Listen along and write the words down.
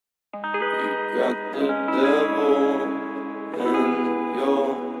got the devil in your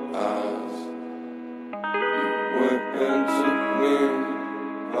eyes. You went and took me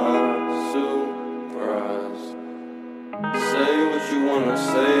by surprise. Say what you wanna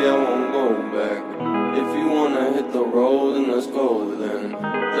say, I won't go back. If you wanna hit the road, then let's go then.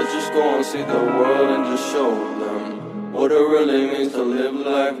 Let's just go and see the world and just show them what it really means to live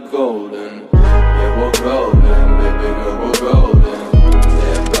life golden. Yeah, we're golden, baby girl, we're golden.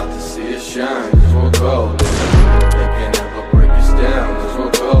 They're about to see us shine, cause we're golden. They can't ever break us down, cause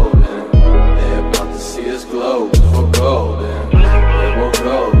we're golden. They're about to see us glow, cause we're golden. Yeah, we're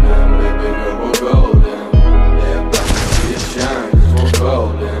golden, baby girl, we're golden. They're about to see us shine, cause we're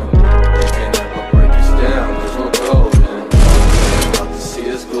golden. They can't ever break us down, cause we're golden. They're about to see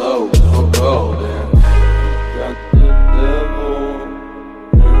us glow, cause we're golden. Got the devil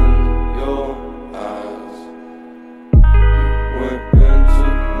in your eyes. You went and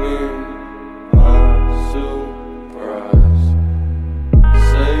took me by surprise.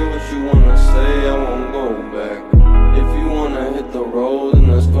 Say what you wanna say, I won't go back. If you wanna hit the road, then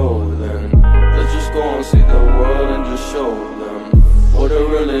let's go then. Let's just go and see the world and just show them what it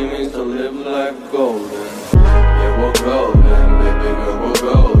really means to live life golden. Yeah, we're golden, baby girl, we're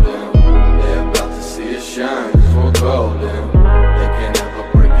golden. They're about to see us shine, cause we're golden. They can't ever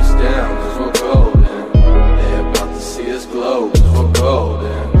break us down, cause we're golden. They're about to see us glow, cause we're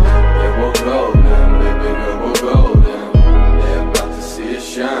golden. Yeah, we're golden, baby girl, we're golden. They're about to see us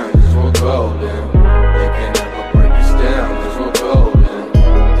shine, cause we're golden. They can't ever break us down, cause we're golden.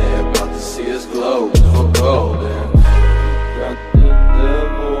 They're about to see us glow, cause we're golden. Got the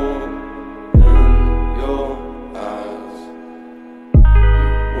devil in your eyes. You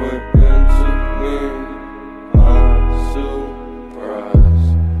went and took me by surprise.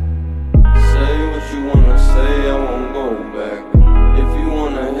 Say what you wanna say, I won't go back. If you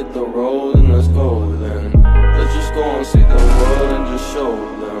wanna hit the road, then let's go then. Let's just go and see the world and just show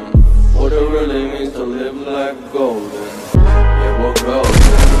them what it really means to live life golden. Yeah, we're golden,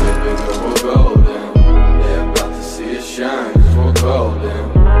 baby girl, we're golden. They're about to see us shine, cause we're golden.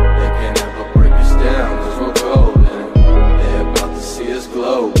 They can't ever break us down, cause we're golden. They're about to see us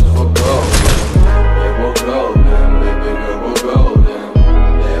glow, cause we're golden. Yeah, we're golden, baby girl, we're golden.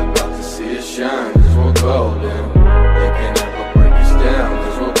 They're about to see us shine, cause we're golden. They can't ever break us down,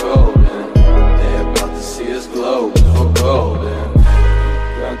 cause we're golden. They're about to see us glow, cause we're golden.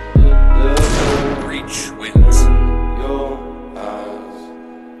 Got the devil Reach wins. in your eyes.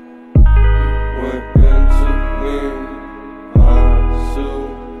 You went and took me by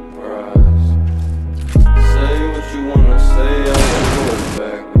surprise. Say what you wanna say, I won't go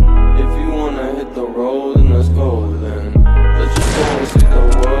back. If you wanna hit the road, then let's go then. Let's just go and see the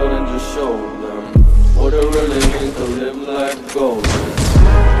world and just show them what it really means to live life golden.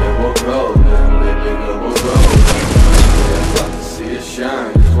 Yeah, we're golden, baby girl, we're golden. They're about to see us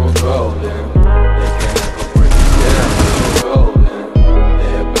shine, cause we're golden. They can't ever break us down, cause we're golden.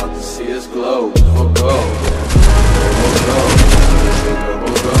 They're about to see us glow, cause we're golden. Yeah, we're golden, baby girl,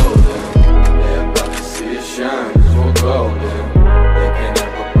 we're golden. They're about to see us shine, cause we're golden. They can't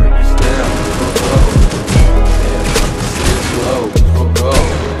ever break us down, cause we're golden. They're about to see us glow, cause we're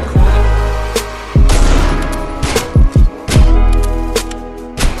golden.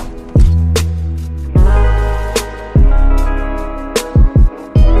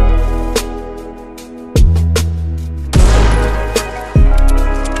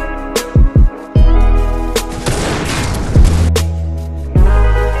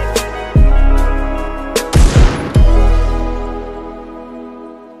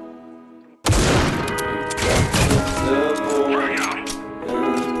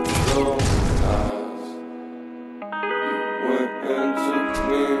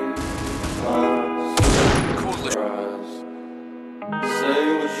 Say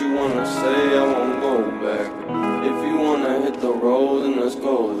what you wanna say, I won't go back. If you wanna hit the road, then let's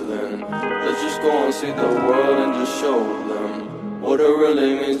go then. Let's just go and see the world and just show them what it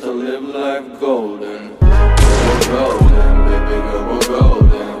really means to live life golden.